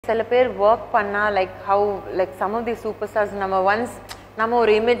சில பேர் work பண்ணா like how like some of these superstars நம்ம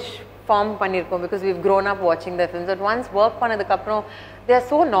ஒரு image form பண்ணிருக்கோம் because we've grown up watching their films, but once work பண்ணதுக்கு அப்புறம் they are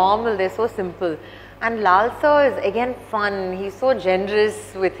so normal, they're so simple. And Lal sir is again fun, he's so generous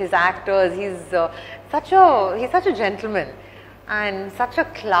with his actors, he's such a gentleman and such a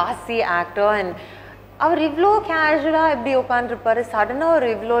classy actor. And அவர் இவ்ளோ கேஷுவலா எப்படி உட்கார்ந்திருப்பாரு, சடனா ஒரு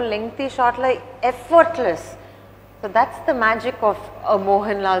இவ்ளோ lengthy shotல effortless. So that's the magic of a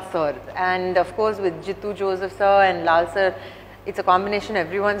Mohanlal sir. And of course with Jitu Joseph sir and Lal sir, it's a combination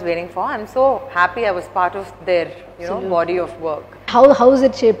everyone's waiting for. I'm so happy I was part of their body of work. How is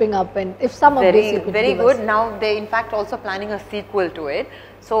it shaping up, and if some of this you could very give good us. Now they in fact also planning a sequel to it.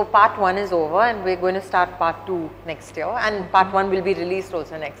 So part 1 is over and we're going to start part 2 next year, and part 1 will be released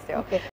also next year. Okay.